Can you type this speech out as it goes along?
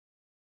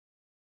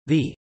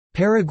The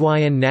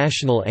Paraguayan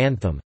national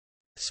anthem,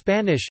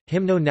 Spanish,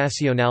 Himno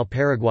Nacional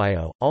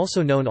Paraguayo,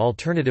 also known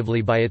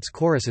alternatively by its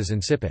choruses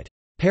incipit,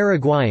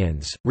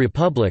 "Paraguayans,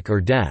 Republic or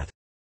Death."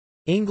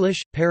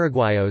 English,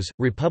 Paraguayos,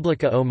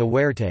 República o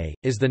Muerte,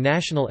 is the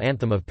national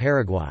anthem of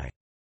Paraguay.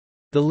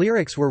 The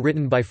lyrics were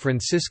written by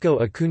Francisco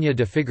Acuña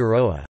de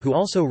Figueroa, who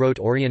also wrote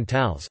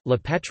Orientales, La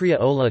Patria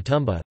o la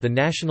Tumba, the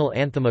national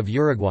anthem of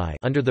Uruguay,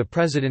 under the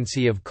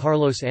presidency of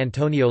Carlos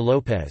Antonio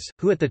López,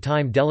 who at the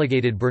time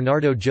delegated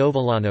Bernardo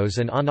Jovellanos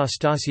and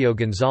Anastasio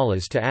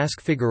González to ask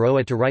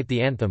Figueroa to write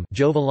the anthem.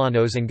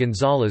 Jovellanos and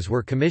González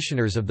were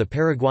commissioners of the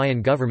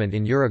Paraguayan government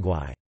in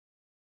Uruguay.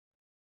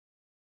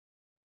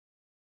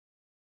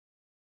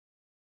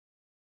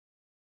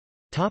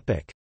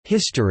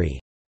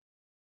 History.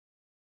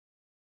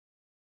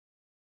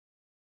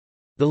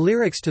 The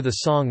lyrics to the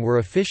song were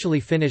officially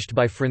finished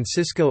by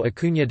Francisco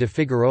Acuña de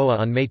Figueroa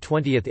on May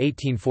 20,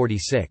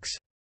 1846.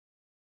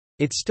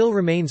 It still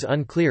remains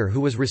unclear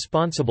who was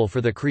responsible for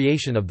the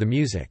creation of the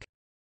music.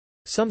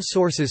 Some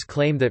sources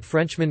claim that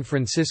Frenchman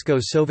Francisco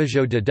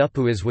Sauvageau de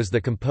Dupuis was the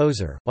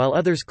composer, while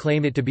others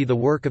claim it to be the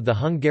work of the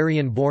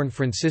Hungarian-born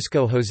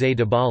Francisco José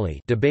de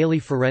Bailly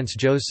Ferenc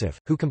Joseph,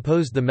 who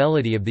composed the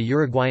melody of the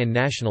Uruguayan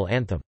national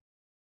anthem.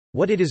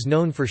 What it is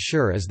known for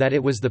sure is that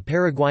it was the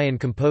Paraguayan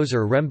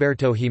composer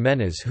Remberto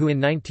Jiménez who in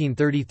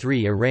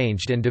 1933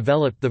 arranged and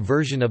developed the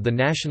version of the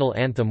national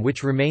anthem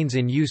which remains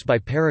in use by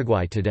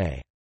Paraguay today.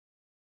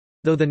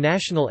 Though the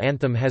national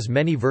anthem has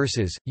many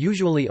verses,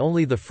 usually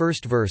only the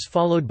first verse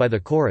followed by the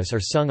chorus are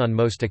sung on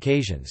most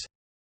occasions.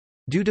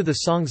 Due to the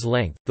song's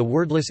length, the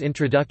wordless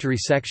introductory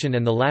section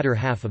and the latter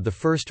half of the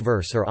first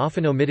verse are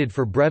often omitted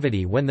for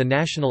brevity when the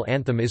national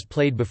anthem is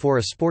played before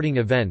a sporting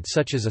event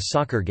such as a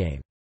soccer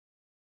game.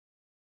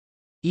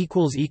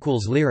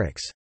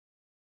 Lyrics